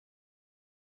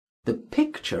The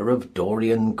Picture of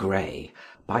Dorian Gray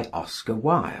by Oscar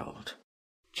Wilde.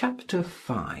 Chapter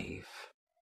 5.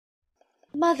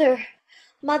 Mother,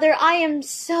 I am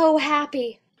so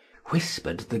happy,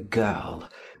 whispered the girl,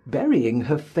 burying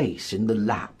her face in the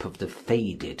lap of the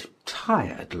faded,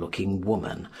 tired-looking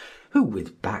woman, who,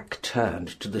 with back turned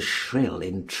to the shrill,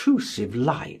 intrusive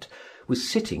light, was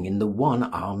sitting in the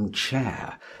one-armed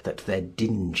chair that their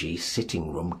dingy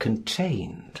sitting-room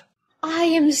contained. I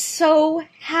am so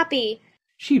happy,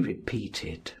 she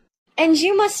repeated. And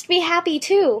you must be happy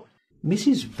too.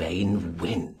 Mrs. Vane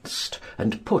winced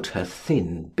and put her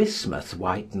thin,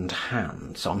 bismuth-whitened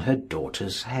hands on her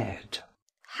daughter's head.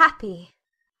 Happy?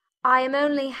 I am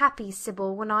only happy,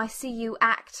 Sibyl, when I see you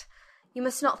act. You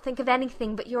must not think of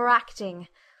anything but your acting.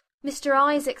 Mr.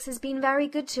 Isaacs has been very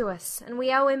good to us, and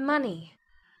we owe him money.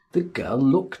 The girl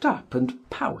looked up and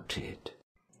pouted.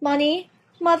 Money,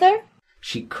 mother?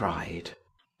 She cried.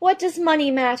 What does money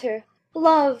matter?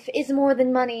 Love is more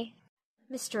than money.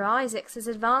 Mr. Isaacs has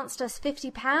advanced us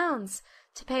 £50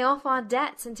 to pay off our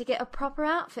debts and to get a proper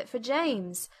outfit for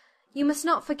James. You must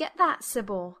not forget that,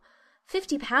 Sibyl.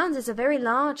 £50 is a very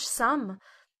large sum.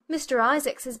 Mr.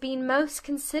 Isaacs has been most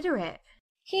considerate.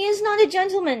 He is not a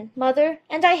gentleman, mother,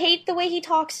 and I hate the way he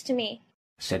talks to me,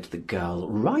 said the girl,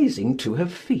 rising to her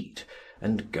feet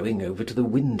and going over to the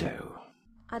window.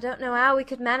 I don't know how we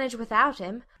could manage without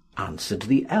him, answered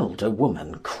the elder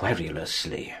woman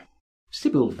querulously.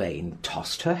 Sibyl Vane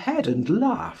tossed her head and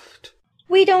laughed.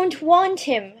 We don't want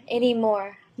him any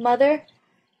more, mother.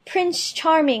 Prince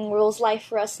Charming rules life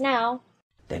for us now.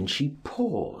 Then she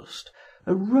paused.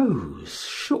 A rose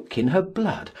shook in her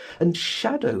blood and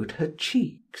shadowed her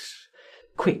cheeks.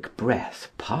 Quick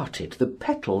breath parted the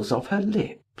petals of her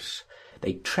lips.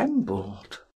 They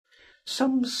trembled.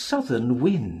 Some southern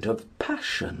wind of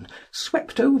passion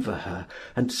swept over her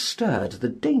and stirred the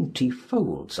dainty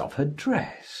folds of her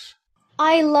dress.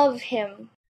 I love him,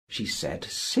 she said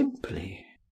simply.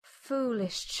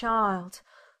 Foolish child,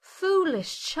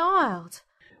 foolish child,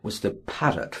 was the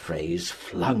parrot phrase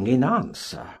flung in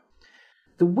answer.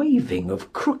 The waving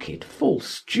of crooked,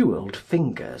 false-jewelled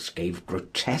fingers gave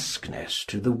grotesqueness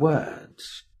to the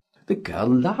words. The girl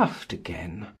laughed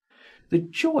again. The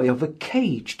joy of a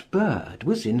caged bird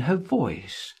was in her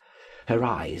voice. Her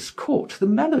eyes caught the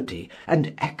melody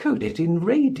and echoed it in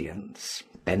radiance,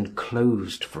 then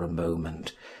closed for a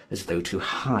moment, as though to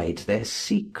hide their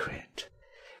secret.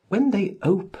 When they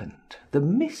opened, the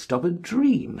mist of a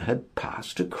dream had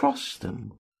passed across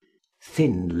them.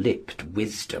 Thin-lipped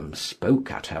wisdom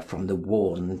spoke at her from the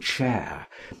worn chair,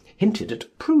 hinted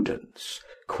at prudence,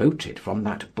 quoted from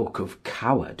that book of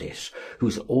cowardice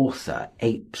whose author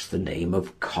apes the name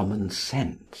of common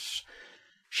sense.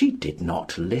 She did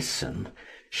not listen.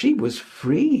 She was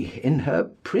free in her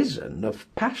prison of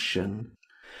passion.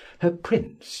 Her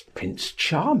prince, Prince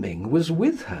Charming, was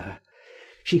with her.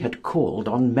 She had called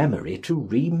on memory to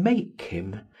remake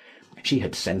him. She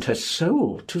had sent her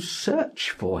soul to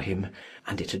search for him,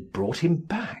 and it had brought him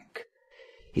back.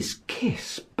 His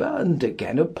kiss burned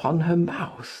again upon her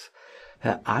mouth.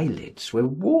 Her eyelids were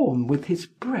warm with his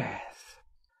breath.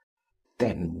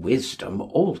 Then wisdom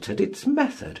altered its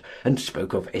method, and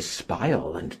spoke of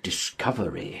espial and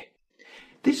discovery.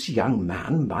 This young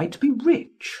man might be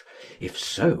rich. If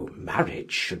so,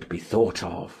 marriage should be thought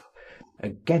of.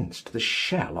 Against the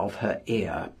shell of her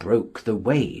ear broke the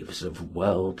waves of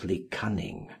worldly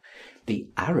cunning. The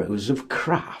arrows of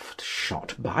craft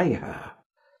shot by her.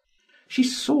 She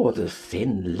saw the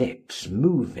thin lips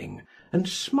moving, and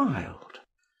smiled.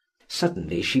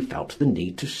 Suddenly she felt the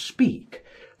need to speak.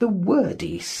 The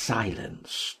wordy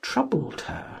silence troubled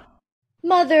her.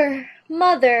 Mother,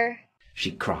 mother,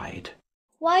 she cried.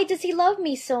 Why does he love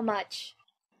me so much?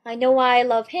 I know why I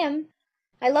love him.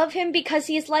 I love him because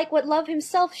he is like what love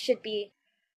himself should be.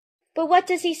 But what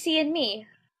does he see in me?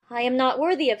 I am not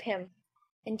worthy of him.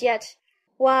 And yet,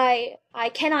 why, I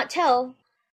cannot tell.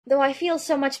 Though I feel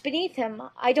so much beneath him,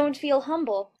 I don't feel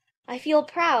humble. I feel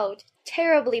proud,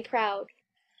 terribly proud.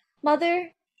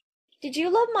 Mother, did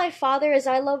you love my father as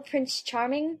I love Prince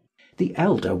Charming? The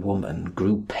elder woman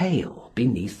grew pale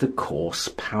beneath the coarse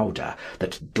powder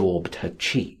that daubed her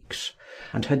cheeks,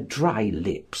 and her dry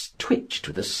lips twitched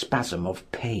with a spasm of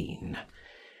pain.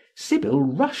 Sibyl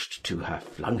rushed to her,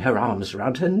 flung her arms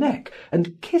round her neck,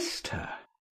 and kissed her.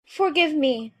 Forgive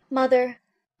me, mother.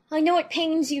 I know it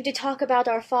pains you to talk about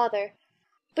our father,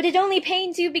 but it only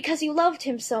pains you because you loved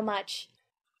him so much.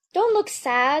 Don't look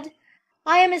sad.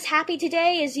 I am as happy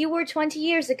today as you were 20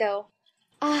 years ago.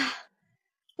 Ah,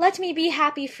 let me be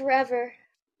happy forever.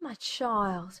 My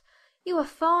child, you are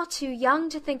far too young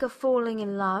to think of falling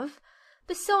in love.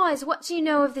 Besides, what do you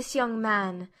know of this young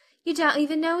man? You don't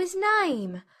even know his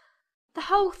name. The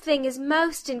whole thing is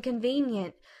most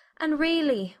inconvenient, and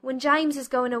really, when James is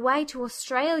going away to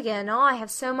Australia and I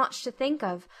have so much to think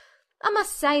of, I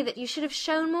must say that you should have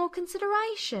shown more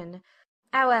consideration.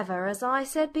 However, as I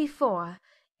said before,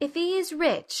 if he is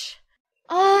rich—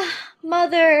 Ah,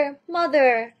 mother,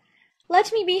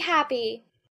 let me be happy.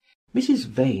 Mrs.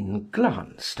 Vane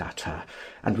glanced at her,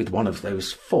 and with one of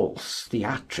those false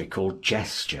theatrical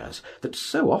gestures that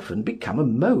so often become a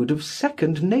mode of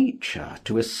second nature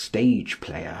to a stage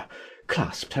player,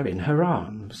 clasped her in her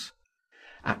arms.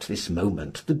 At this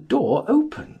moment the door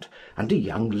opened, and a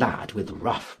young lad with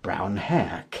rough brown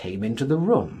hair came into the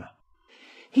room.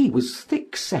 He was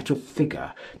thick-set of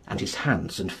figure, and his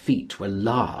hands and feet were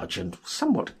large and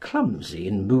somewhat clumsy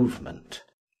in movement.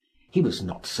 He was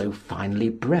not so finely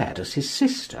bred as his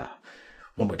sister.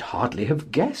 One would hardly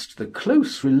have guessed the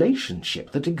close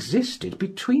relationship that existed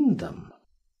between them.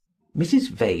 Mrs.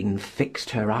 Vane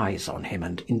fixed her eyes on him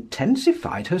and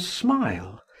intensified her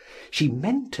smile. She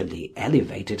mentally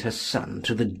elevated her son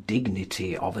to the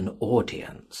dignity of an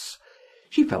audience.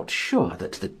 She felt sure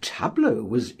that the tableau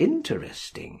was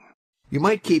interesting. "You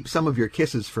might keep some of your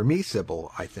kisses for me,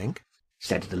 Sibyl, I think,"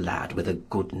 said the lad with a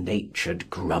good-natured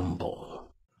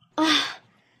grumble. Ah,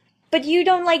 but you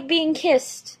don't like being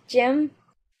kissed, Jim,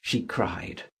 she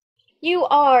cried. You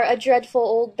are a dreadful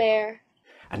old bear.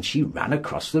 And she ran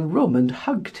across the room and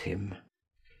hugged him.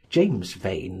 James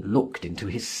Vane looked into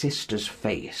his sister's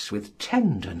face with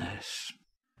tenderness.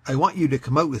 "I want you to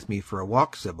come out with me for a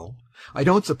walk, Sibyl. I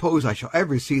don't suppose I shall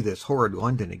ever see this horrid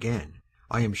London again.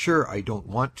 I am sure I don't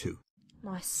want to."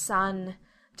 My son,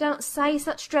 don't say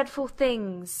such dreadful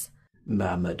things,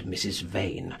 murmured Mrs.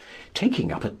 Vane,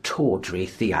 taking up a tawdry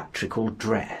theatrical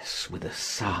dress with a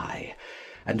sigh,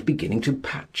 and beginning to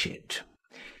patch it.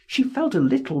 She felt a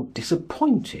little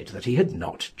disappointed that he had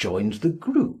not joined the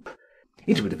group.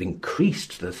 It would have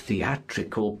increased the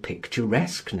theatrical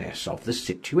picturesqueness of the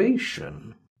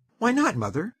situation. "Why not,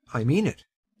 mother? I mean it."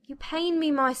 You pain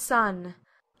me, my son.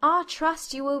 I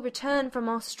trust you will return from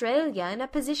Australia in a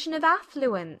position of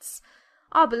affluence.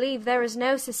 I believe there is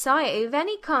no society of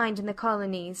any kind in the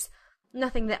colonies,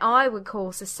 nothing that I would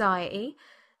call society.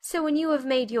 So when you have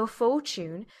made your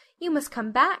fortune, you must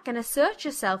come back and assert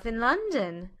yourself in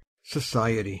London.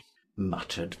 "Society,"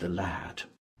 muttered the lad.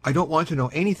 "I don't want to know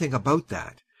anything about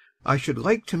that. I should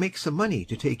like to make some money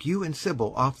to take you and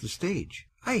Sibyl off the stage.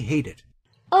 I hate it."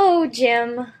 Oh,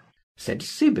 Jim, said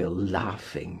Sibyl,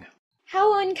 laughing.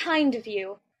 How unkind of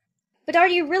you. But are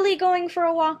you really going for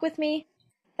a walk with me?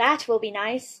 That will be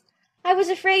nice. I was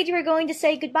afraid you were going to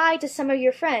say good-bye to some of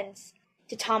your friends.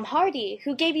 To Tom Hardy,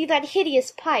 who gave you that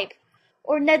hideous pipe,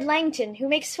 or Ned Langton, who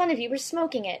makes fun of you for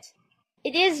smoking it.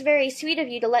 It is very sweet of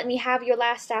you to let me have your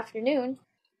last afternoon.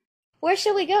 Where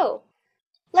shall we go?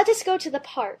 Let us go to the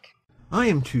park. "I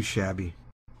am too shabby.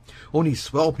 Only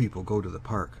swell people go to the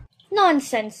park."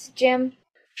 Nonsense, Jim,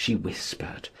 she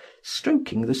whispered,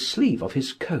 stroking the sleeve of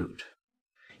his coat.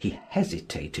 He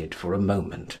hesitated for a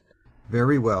moment.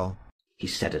 "Very well," he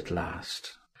said at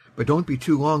last. "But don't be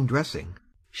too long dressing."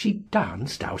 She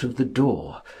danced out of the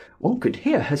door. One could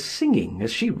hear her singing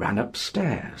as she ran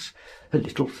upstairs. Her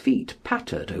little feet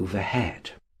pattered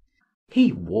overhead.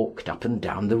 He walked up and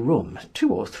down the room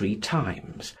 2 or 3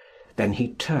 times. Then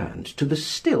he turned to the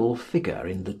still figure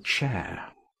in the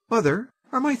chair. "Mother,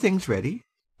 are my things ready?"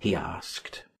 he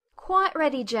asked. Quite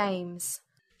ready, James,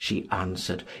 she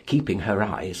answered, keeping her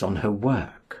eyes on her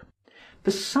work.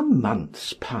 For some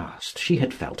months past she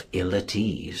had felt ill at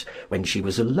ease when she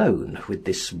was alone with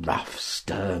this rough,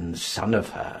 stern son of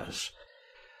hers.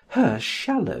 Her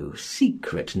shallow,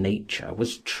 secret nature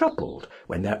was troubled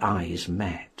when their eyes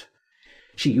met.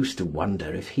 She used to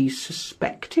wonder if he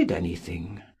suspected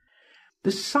anything.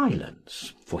 The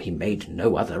silence, for he made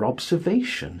no other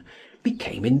observation,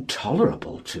 became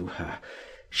intolerable to her.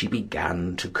 She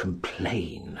began to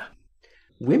complain.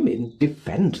 Women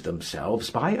defend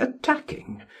themselves by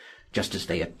attacking, just as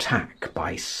they attack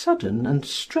by sudden and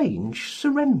strange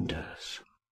surrenders.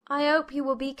 I hope you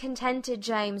will be contented,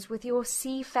 James, with your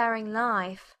seafaring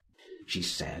life, she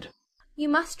said. You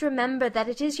must remember that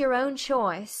it is your own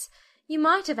choice. You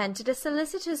might have entered a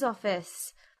solicitor's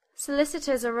office.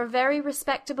 Solicitors are a very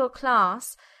respectable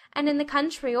class, and in the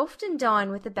country often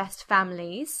dine with the best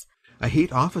families. "I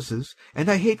hate offices, and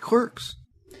I hate clerks,"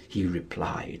 he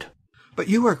replied. "But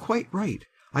you are quite right.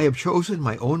 I have chosen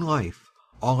my own life.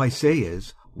 All I say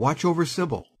is, watch over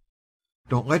Sibyl.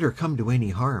 Don't let her come to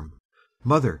any harm.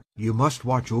 Mother, you must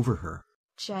watch over her."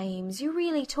 James, you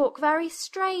really talk very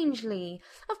strangely.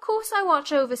 Of course I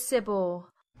watch over Sibyl.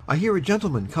 "I hear a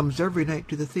gentleman comes every night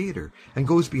to the theatre, and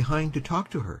goes behind to talk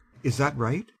to her. Is that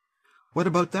right?" What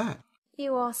about that?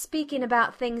 You are speaking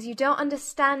about things you don't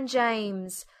understand,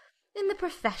 James. In the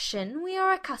profession, we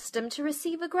are accustomed to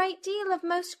receive a great deal of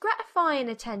most gratifying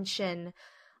attention.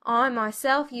 I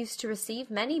myself used to receive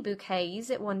many bouquets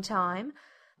at one time.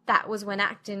 That was when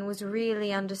acting was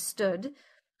really understood.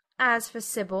 As for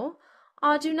Sibyl,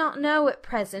 I do not know at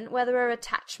present whether her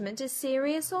attachment is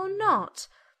serious or not,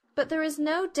 but there is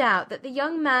no doubt that the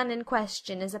young man in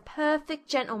question is a perfect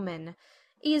gentleman.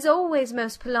 He is always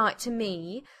most polite to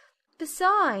me.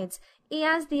 Besides, he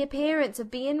has the appearance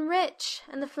of being rich,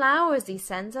 and the flowers he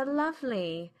sends are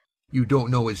lovely. You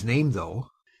don't know his name, though,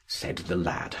 said the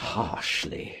lad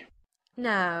harshly.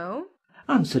 No,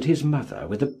 answered his mother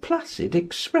with a placid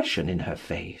expression in her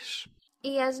face.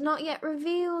 He has not yet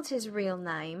revealed his real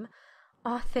name.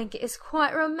 I think it is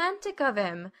quite romantic of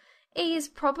him. He is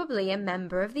probably a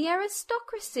member of the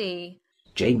aristocracy.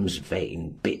 James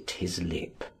Vane bit his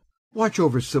lip. Watch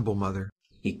over Sibyl, mother,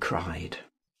 he cried.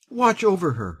 Watch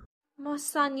over her. My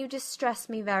son, you distress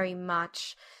me very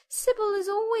much. Sibyl is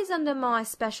always under my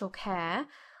special care.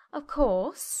 Of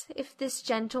course, if this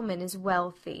gentleman is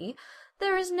wealthy,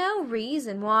 there is no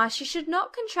reason why she should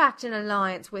not contract an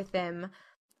alliance with him.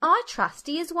 I trust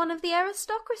he is one of the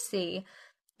aristocracy.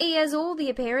 He has all the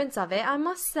appearance of it, I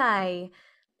must say.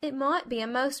 It might be a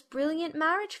most brilliant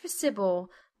marriage for Sibyl.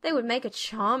 They would make a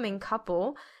charming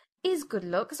couple. His good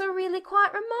looks are really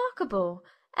quite remarkable.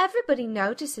 Everybody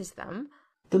notices them.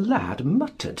 The lad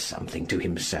muttered something to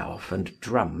himself and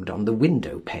drummed on the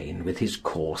window-pane with his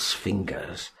coarse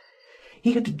fingers.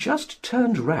 He had just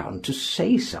turned round to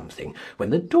say something when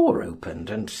the door opened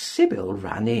and Sibyl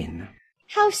ran in.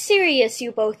 "How serious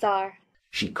you both are!"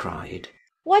 she cried.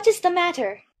 "What is the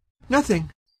matter?"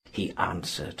 Nothing, he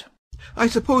answered. I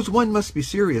suppose one must be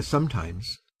serious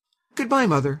sometimes. Good-bye,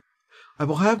 mother. I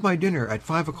will have my dinner at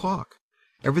 5 o'clock.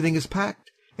 Everything is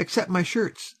packed, except my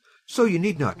shirts, so you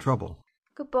need not trouble.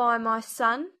 Good-bye, my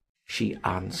son, she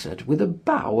answered with a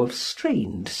bow of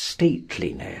strained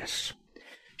stateliness.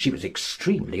 She was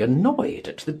extremely annoyed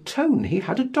at the tone he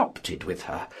had adopted with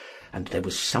her, and there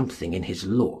was something in his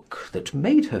look that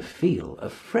made her feel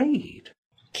afraid.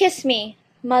 "Kiss me,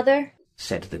 mother,"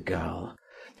 said the girl.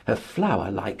 Her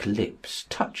flower-like lips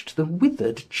touched the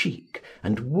withered cheek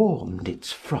and warmed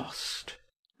its frost.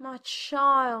 My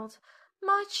child,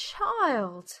 my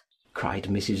child, cried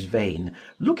Mrs. Vane,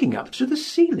 looking up to the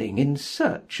ceiling in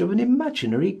search of an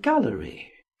imaginary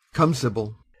gallery. Come,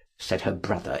 Sibyl, said her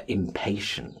brother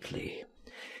impatiently.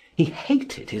 He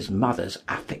hated his mother's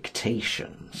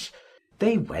affectations.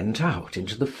 They went out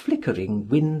into the flickering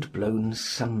wind-blown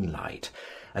sunlight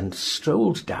and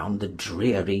strolled down the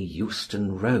dreary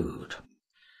Euston Road.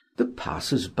 The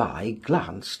passers-by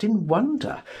glanced in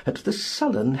wonder at the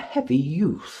sullen, heavy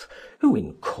youth who,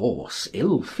 in coarse,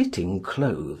 ill-fitting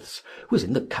clothes, was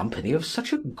in the company of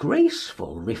such a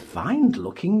graceful,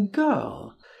 refined-looking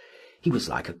girl. He was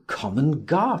like a common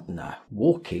gardener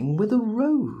walking with a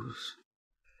rose.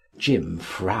 Jim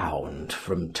frowned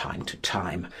from time to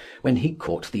time when he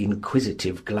caught the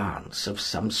inquisitive glance of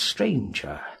some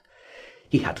stranger.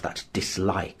 He had that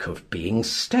dislike of being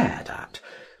stared at,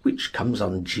 which comes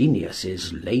on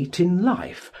geniuses late in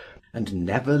life, and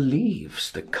never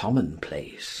leaves the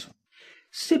commonplace.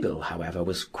 Sibyl, however,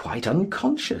 was quite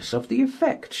unconscious of the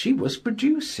effect she was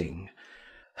producing.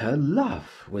 Her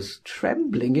love was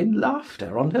trembling in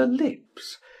laughter on her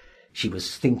lips. She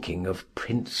was thinking of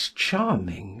Prince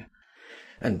Charming,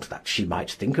 and that she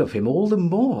might think of him all the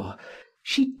more,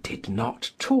 she did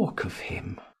not talk of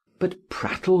him, but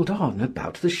prattled on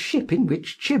about the ship in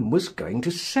which Jim was going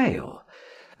to sail,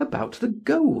 about the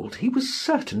gold he was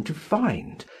certain to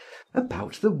find,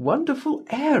 about the wonderful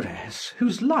heiress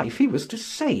whose life he was to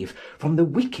save from the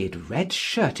wicked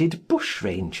red-shirted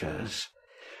bushrangers.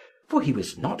 For he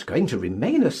was not going to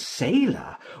remain a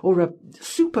sailor, or a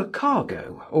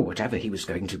supercargo, or whatever he was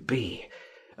going to be.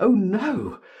 Oh,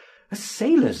 no! A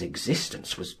sailor's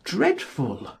existence was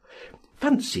dreadful.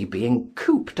 Fancy being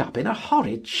cooped up in a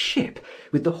horrid ship,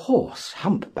 with the hoarse,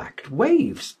 hump-backed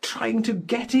waves trying to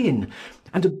get in,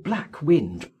 and a black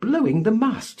wind blowing the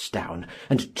masts down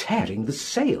and tearing the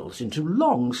sails into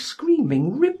long,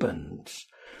 screaming ribbons.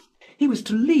 He was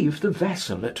to leave the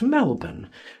vessel at Melbourne,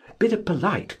 bid a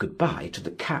polite good-bye to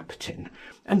the captain,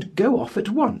 and go off at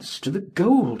once to the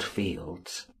gold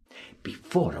fields.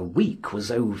 Before a week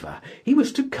was over, he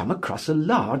was to come across a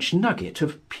large nugget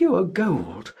of pure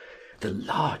gold, the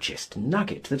largest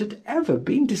nugget that had ever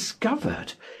been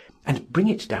discovered, and bring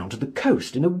it down to the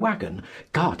coast in a wagon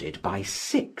guarded by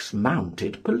 6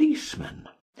 mounted policemen.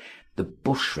 The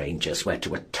bushrangers were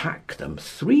to attack them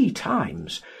 3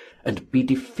 times, and be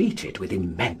defeated with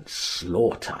immense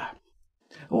slaughter.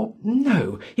 Or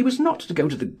no, he was not to go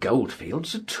to the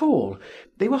goldfields at all.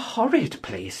 They were horrid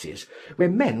places, where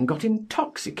men got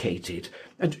intoxicated,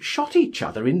 and shot each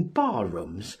other in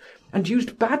bar-rooms, and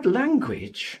used bad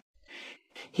language.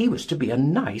 He was to be a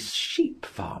nice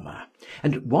sheep-farmer,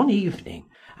 and one evening,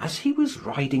 as he was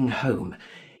riding home,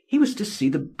 he was to see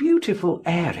the beautiful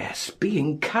heiress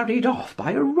being carried off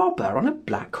by a robber on a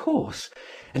black horse,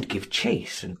 and give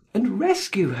chase and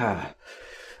rescue her.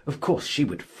 Of course she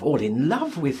would fall in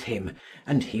love with him,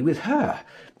 and he with her,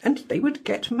 and they would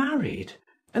get married,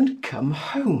 and come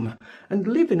home, and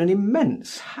live in an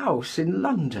immense house in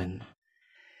London.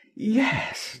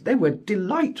 Yes, there were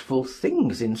delightful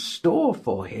things in store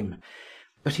for him,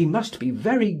 but he must be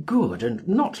very good and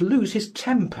not lose his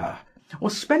temper, or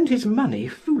spend his money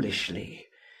foolishly.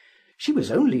 She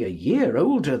was only a year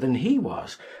older than he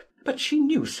was, but she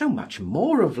knew so much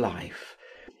more of life.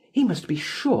 He must be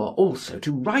sure also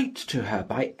to write to her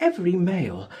by every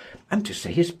mail, and to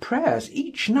say his prayers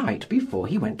each night before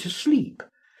he went to sleep.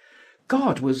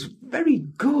 God was very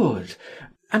good,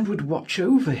 and would watch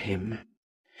over him.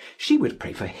 She would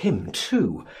pray for him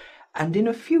too, and in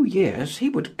a few years he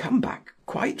would come back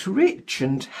quite rich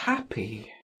and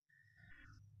happy.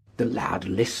 The lad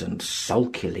listened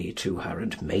sulkily to her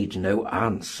and made no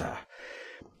answer.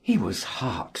 He was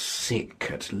heart-sick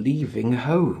at leaving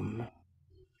home.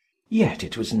 Yet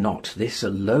it was not this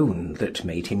alone that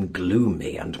made him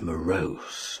gloomy and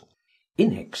morose.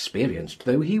 Inexperienced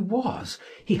though he was,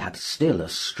 he had still a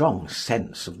strong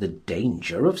sense of the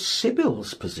danger of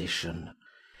Sibyl's position.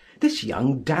 This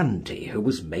young dandy who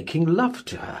was making love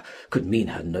to her could mean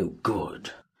her no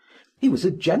good. He was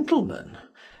a gentleman,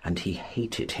 and he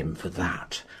hated him for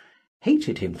that,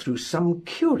 hated him through some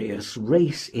curious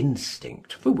race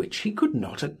instinct for which he could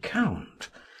not account,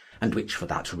 and which for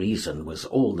that reason was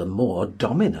all the more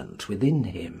dominant within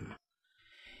him.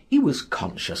 He was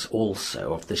conscious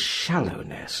also of the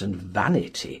shallowness and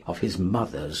vanity of his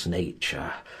mother's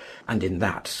nature, and in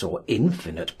that saw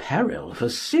infinite peril for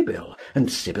Sibyl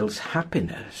and Sibyl's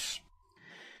happiness.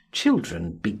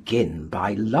 Children begin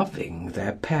by loving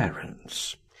their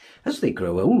parents. As they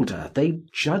grow older, they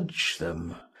judge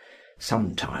them.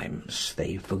 Sometimes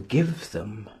they forgive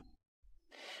them.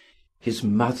 His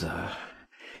mother...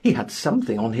 He had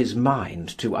something on his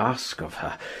mind to ask of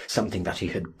her, something that he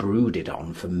had brooded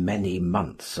on for many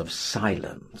months of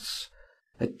silence.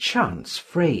 A chance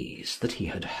phrase that he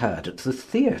had heard at the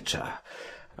theatre,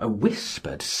 a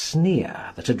whispered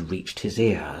sneer that had reached his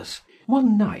ears,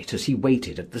 one night as he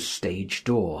waited at the stage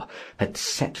door, had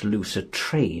set loose a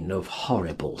train of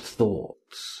horrible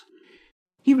thoughts.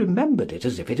 He remembered it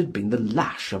as if it had been the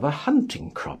lash of a hunting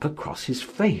crop across his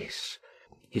face.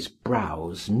 His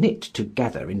brows knit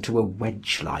together into a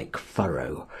wedge-like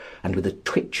furrow, and with a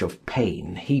twitch of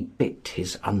pain he bit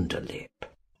his underlip.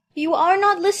 "You are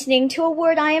not listening to a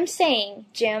word I am saying,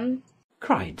 Jim,"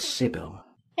 cried Sibyl.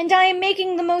 "and I am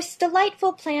making the most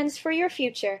delightful plans for your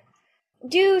future.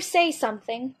 Do say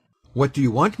something." What do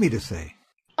you want me to say?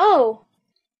 "Oh,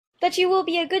 that you will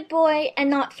be a good boy and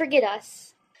not forget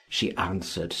us," she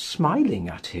answered, smiling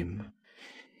at him.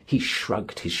 He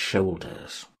shrugged his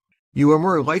shoulders. You are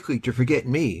more likely to forget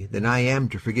me than I am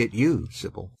to forget you,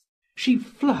 Sibyl. She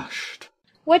flushed.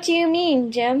 "What do you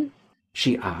mean, Jim?"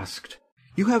 she asked.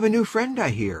 You have a new friend,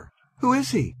 I hear. Who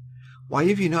is he? Why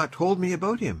have you not told me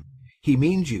about him? He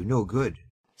means you no good."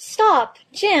 "Stop,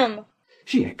 Jim!"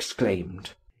 she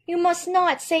exclaimed. "You must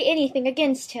not say anything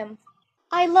against him.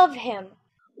 I love him."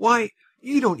 Why,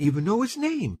 you don't even know his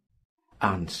name,"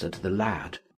 answered the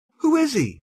lad. "Who is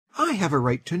he? I have a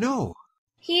right to know."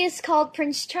 "He is called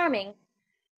Prince Charming.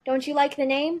 Don't you like the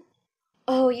name?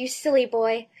 Oh, you silly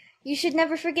boy, you should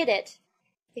never forget it.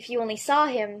 If you only saw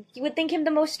him, you would think him the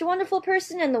most wonderful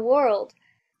person in the world.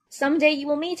 Some day you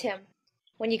will meet him.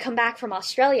 When you come back from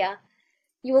Australia,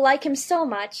 you will like him so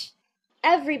much.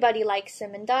 Everybody likes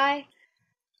him, and I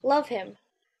love him.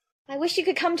 I wish you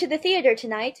could come to the theatre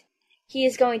tonight. He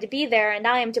is going to be there, and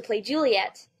I am to play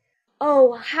Juliet.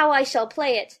 Oh, how I shall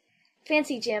play it!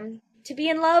 Fancy, Jim, to be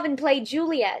in love and play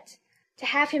Juliet, to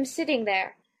have him sitting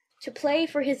there, to play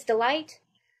for his delight.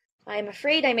 I am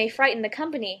afraid I may frighten the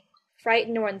company,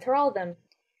 frighten or enthrall them.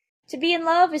 To be in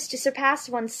love is to surpass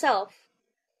oneself.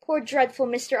 Poor dreadful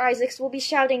Mr. Isaacs will be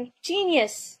shouting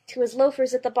 'Genius' to his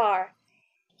loafers at the bar.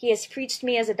 He has preached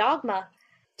me as a dogma.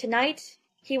 Tonight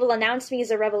he will announce me as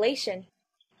a revelation.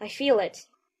 I feel it.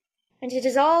 And it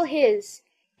is all his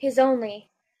only.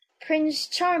 Prince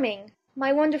Charming,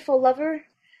 my wonderful lover,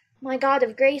 my god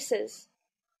of graces.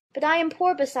 But I am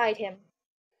poor beside him.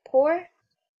 Poor?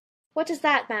 What does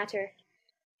that matter?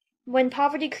 When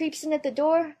poverty creeps in at the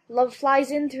door, love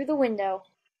flies in through the window.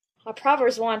 Our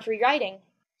proverbs want rewriting.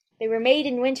 They were made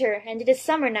in winter, and it is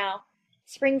summer now.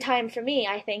 Springtime for me,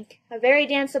 I think, a very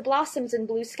dance of blossoms and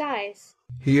blue skies.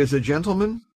 He is a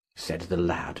gentleman? Said the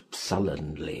lad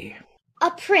sullenly.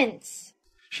 A prince!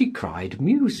 She cried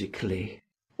musically.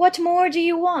 What more do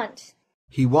you want?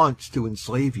 He wants to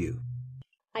enslave you.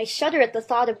 I shudder at the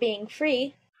thought of being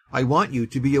free. I want you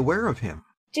to be aware of him.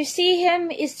 To see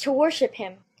him is to worship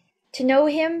him. To know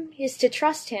him is to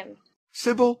trust him.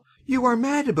 Sibyl, you are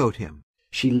mad about him.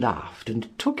 She laughed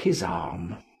and took his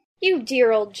arm. You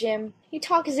dear old Jim, you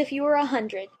talk as if you were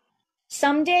 100.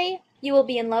 Some day you will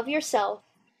be in love yourself.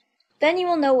 Then you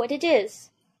will know what it is.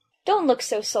 Don't look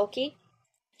so sulky.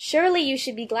 Surely you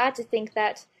should be glad to think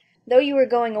that, though you are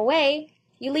going away,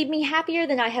 you leave me happier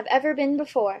than I have ever been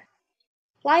before.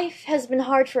 Life has been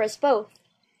hard for us both,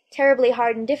 terribly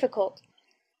hard and difficult.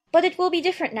 But it will be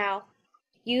different now.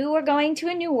 You are going to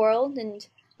a new world, and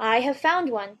I have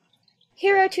found one.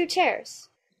 Here are 2 chairs.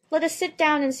 Let us sit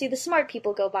down and see the smart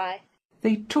people go by.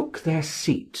 They took their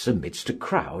seats amidst a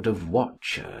crowd of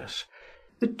watchers.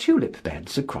 The tulip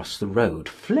beds across the road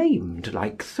flamed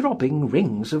like throbbing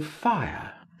rings of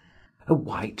fire. A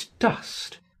white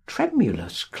dust,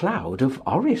 tremulous cloud of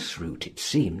orris root, it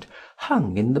seemed,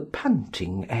 hung in the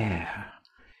panting air.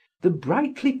 The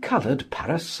brightly coloured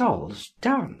parasols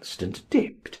danced and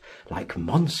dipped like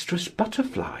monstrous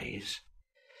butterflies.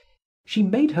 She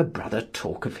made her brother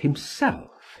talk of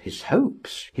himself, his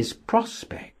hopes, his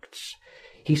prospects.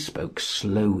 He spoke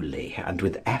slowly and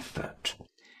with effort.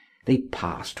 They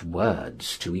passed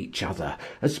words to each other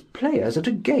as players at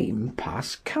a game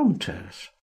pass counters.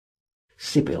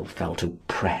 Sibyl felt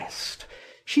oppressed.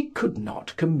 She could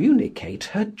not communicate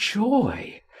her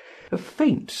joy. A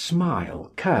faint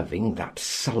smile curving that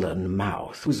sullen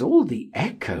mouth was all the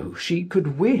echo she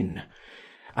could win.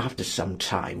 After some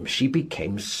time she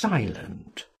became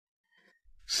silent.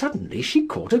 Suddenly she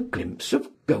caught a glimpse of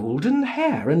golden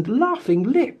hair and laughing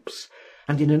lips,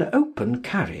 and in an open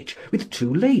carriage with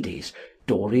 2 ladies,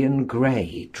 Dorian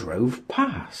Gray drove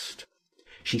past.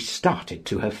 She started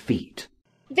to her feet.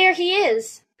 There he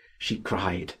is! She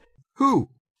cried. Who?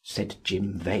 Said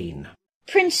Jim Vane.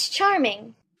 Prince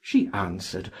Charming! She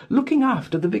answered, looking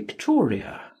after the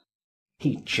Victoria.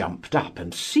 He jumped up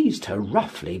and seized her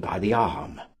roughly by the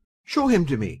arm. Show him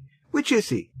to me. Which is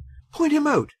he? Point him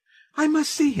out. I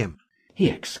must see him, he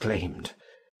exclaimed.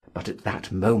 But at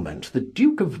that moment the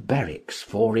Duke of Berwick's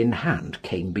 4-in-hand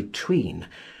came between,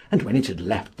 and when it had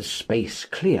left the space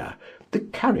clear, the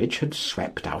carriage had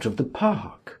swept out of the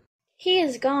park. He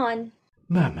is gone,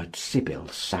 murmured Sibyl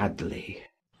sadly.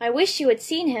 I wish you had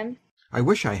seen him. I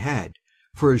wish I had,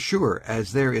 for as sure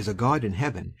as there is a God in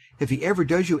heaven, if he ever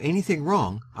does you anything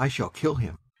wrong, I shall kill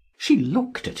him. She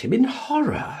looked at him in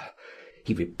horror.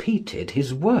 He repeated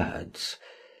his words.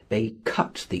 They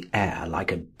cut the air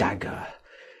like a dagger.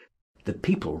 The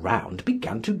people round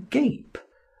began to gape.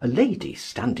 A lady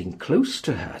standing close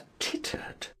to her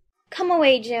tittered. Come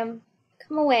away, Jim.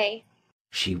 Come away,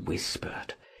 she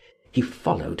whispered. He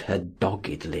followed her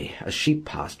doggedly as she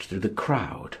passed through the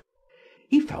crowd.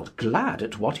 He felt glad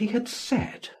at what he had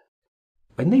said.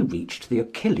 When they reached the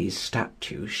Achilles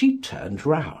statue, she turned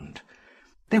round.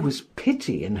 There was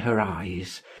pity in her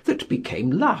eyes that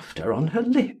became laughter on her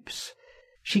lips.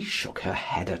 She shook her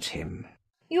head at him.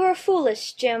 You are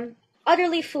foolish, Jim.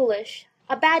 Utterly foolish.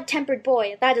 A bad-tempered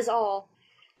boy, that is all.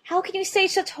 How can you say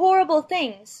such horrible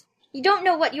things? You don't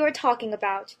know what you are talking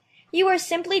about. You are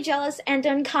simply jealous and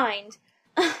unkind.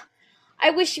 I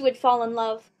wish you would fall in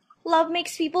love. Love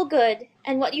makes people good,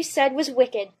 and what you said was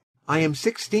wicked. I am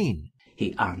 16,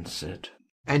 he answered,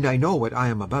 and I know what I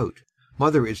am about.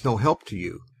 Mother is no help to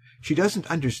you. She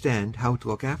doesn't understand how to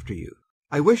look after you.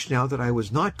 I wish now that I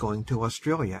was not going to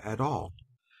Australia at all.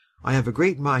 I have a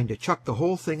great mind to chuck the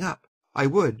whole thing up. I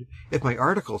would, if my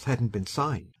articles hadn't been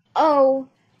signed. Oh,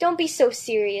 don't be so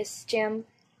serious, Jim.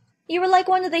 You were like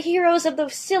one of the heroes of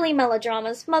those silly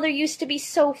melodramas Mother used to be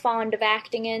so fond of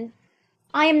acting in.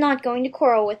 I am not going to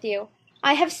quarrel with you.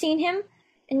 I have seen him,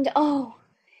 and oh,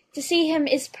 to see him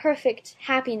is perfect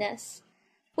happiness.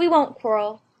 We won't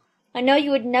quarrel. I know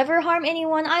you would never harm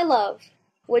anyone I love,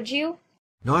 would you?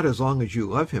 Not as long as you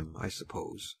love him, I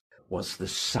suppose, was the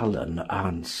sullen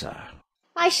answer.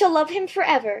 I shall love him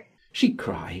forever, she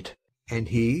cried. And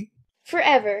he?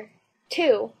 Forever,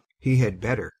 too. He had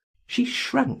better. She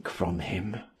shrank from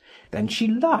him. Then she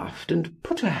laughed and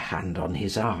put her hand on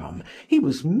his arm. He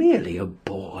was merely a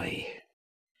boy.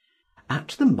 At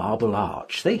the Marble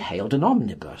Arch they hailed an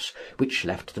omnibus, which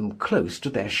left them close to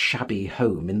their shabby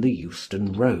home in the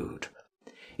Euston Road.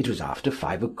 It was after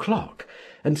 5 o'clock,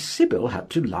 and Sibyl had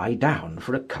to lie down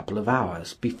for a couple of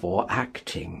hours before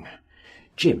acting.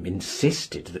 Jim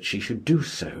insisted that she should do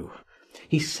so.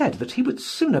 He said that he would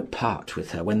sooner part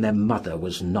with her when their mother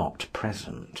was not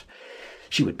present.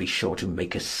 She would be sure to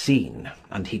make a scene,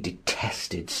 and he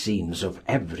detested scenes of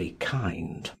every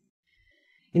kind.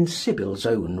 In Sibyl's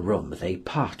own room they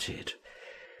parted.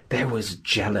 There was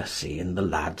jealousy in the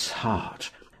lad's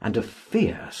heart, and a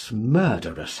fierce,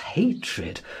 murderous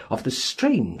hatred of the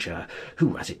stranger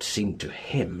who, as it seemed to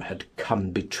him, had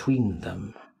come between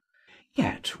them.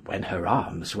 Yet when her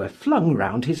arms were flung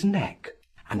round his neck,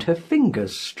 and her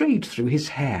fingers strayed through his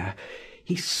hair,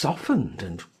 he softened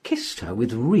and kissed her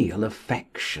with real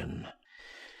affection.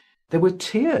 There were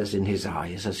tears in his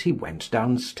eyes as he went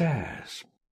downstairs.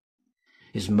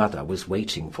 His mother was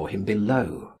waiting for him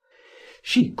below.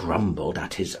 She grumbled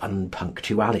at his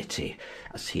unpunctuality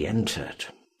as he entered.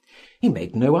 He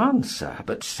made no answer,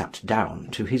 but sat down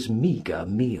to his meagre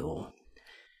meal.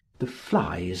 The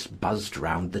flies buzzed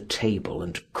round the table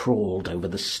and crawled over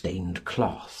the stained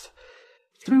cloth.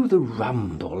 Through the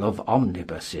rumble of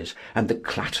omnibuses and the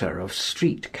clatter of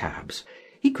street cabs,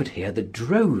 he could hear the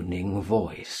droning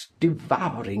voice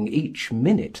devouring each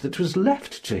minute that was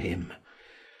left to him.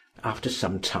 After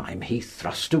some time he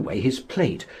thrust away his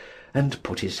plate and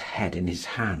put his head in his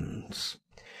hands.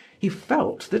 He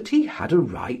felt that he had a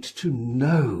right to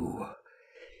know.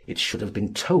 It should have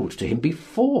been told to him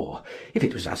before, if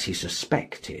it was as he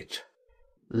suspected.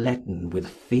 Leaden with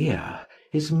fear,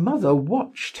 his mother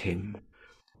watched him.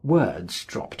 Words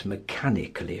dropped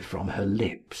mechanically from her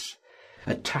lips.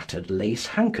 A tattered lace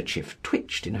handkerchief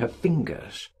twitched in her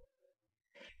fingers.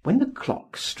 When the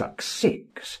clock struck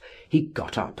 6, he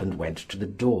got up and went to the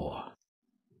door.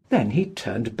 Then he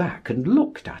turned back and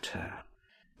looked at her.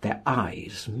 Their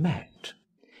eyes met.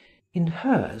 In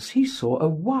hers he saw a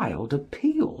wild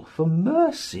appeal for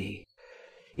mercy.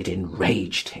 It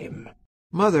enraged him.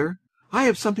 "Mother, I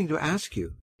have something to ask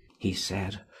you," he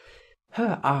said.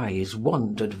 Her eyes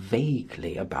wandered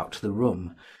vaguely about the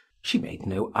room. She made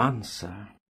no answer.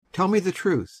 "Tell me the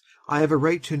truth. I have a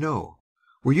right to know.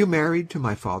 Were you married to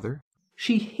my father?"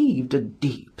 She heaved a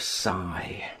deep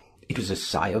sigh. It was a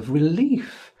sigh of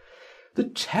relief. The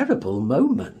terrible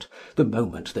moment, the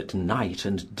moment that night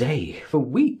and day, for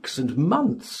weeks and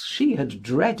months, she had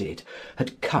dreaded,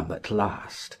 had come at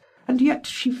last, and yet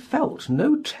she felt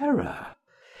no terror.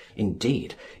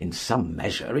 Indeed, in some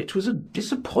measure it was a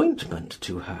disappointment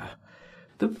to her.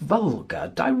 The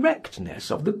vulgar directness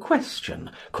of the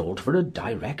question called for a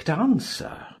direct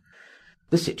answer.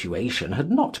 The situation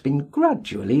had not been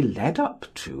gradually led up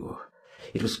to.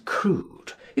 It was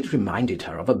crude. It reminded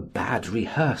her of a bad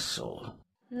rehearsal.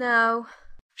 "No,"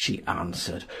 she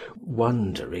answered,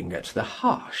 wondering at the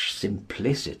harsh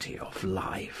simplicity of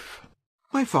life.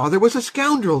 "My father was a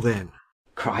scoundrel, then!"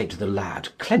 cried the lad,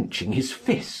 clenching his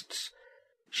fists.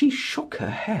 She shook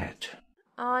her head.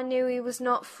 "I knew he was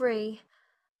not free.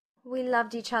 We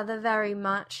loved each other very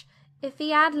much. If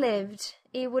he had lived,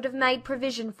 he would have made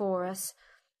provision for us.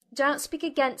 Don't speak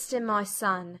against him, my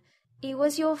son. He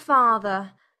was your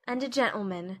father, and a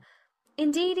gentleman.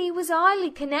 Indeed, he was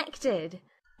highly connected."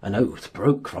 An oath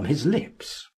broke from his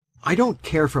lips. "I don't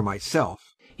care for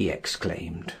myself," he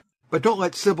exclaimed. "but don't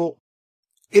let Sibyl—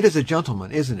 It is a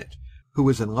gentleman, isn't it, who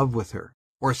is in love with her,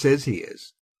 or says he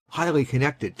is? Highly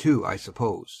connected, too, I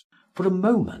suppose." For a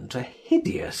moment a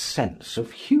hideous sense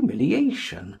of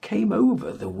humiliation came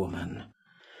over the woman.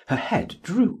 Her head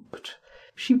drooped.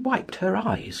 She wiped her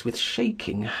eyes with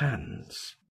shaking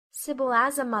hands. "Sibyl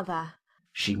has a mother,"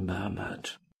 she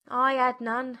murmured. "I had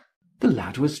none." The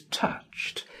lad was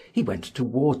touched. He went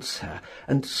towards her,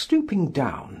 and stooping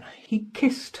down, he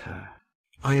kissed her.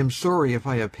 "I am sorry if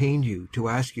I have pained you to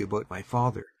ask you about my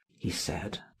father," he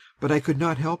said, "but I could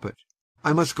not help it.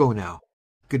 I must go now.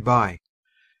 Good-bye.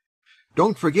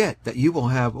 Don't forget that you will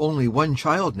have only one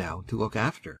child now to look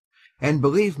after, and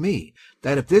believe me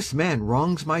that if this man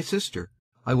wrongs my sister,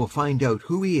 I will find out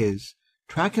who he is,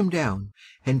 track him down,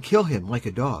 and kill him like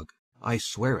a dog. I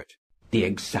swear it." The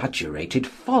exaggerated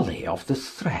folly of the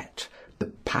threat,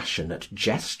 the passionate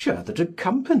gesture that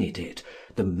accompanied it,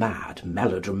 the mad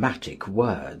melodramatic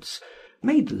words,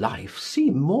 made life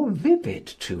seem more vivid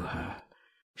to her.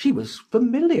 She was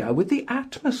familiar with the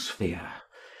atmosphere.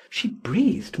 She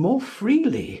breathed more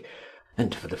freely,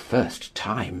 and for the first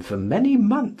time for many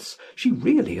months she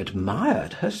really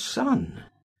admired her son.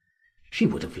 She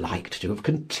would have liked to have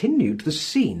continued the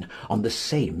scene on the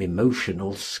same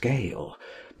emotional scale,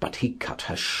 but he cut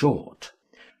her short.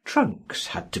 Trunks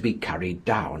had to be carried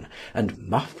down, and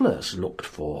mufflers looked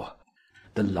for.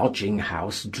 The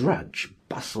lodging-house drudge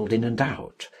bustled in and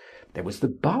out. There was the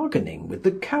bargaining with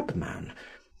the cabman.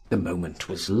 The moment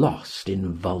was lost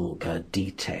in vulgar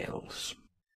details.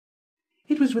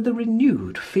 It was with a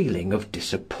renewed feeling of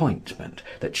disappointment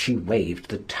that she waved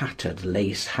the tattered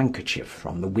lace handkerchief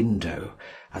from the window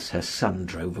as her son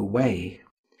drove away.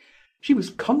 She was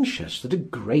conscious that a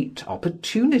great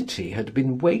opportunity had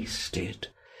been wasted.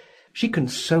 She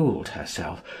consoled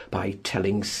herself by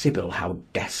telling Sibyl how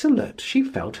desolate she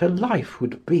felt her life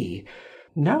would be,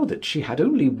 now that she had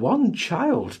only one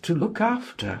child to look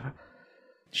after.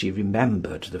 She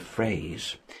remembered the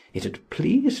phrase. It had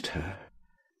pleased her.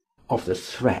 Of the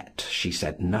threat she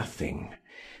said nothing.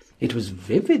 It was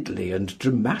vividly and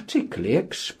dramatically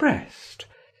expressed.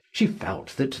 She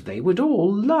felt that they would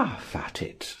all laugh at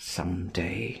it some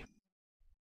day.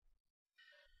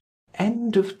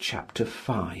 End of chapter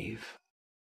 5.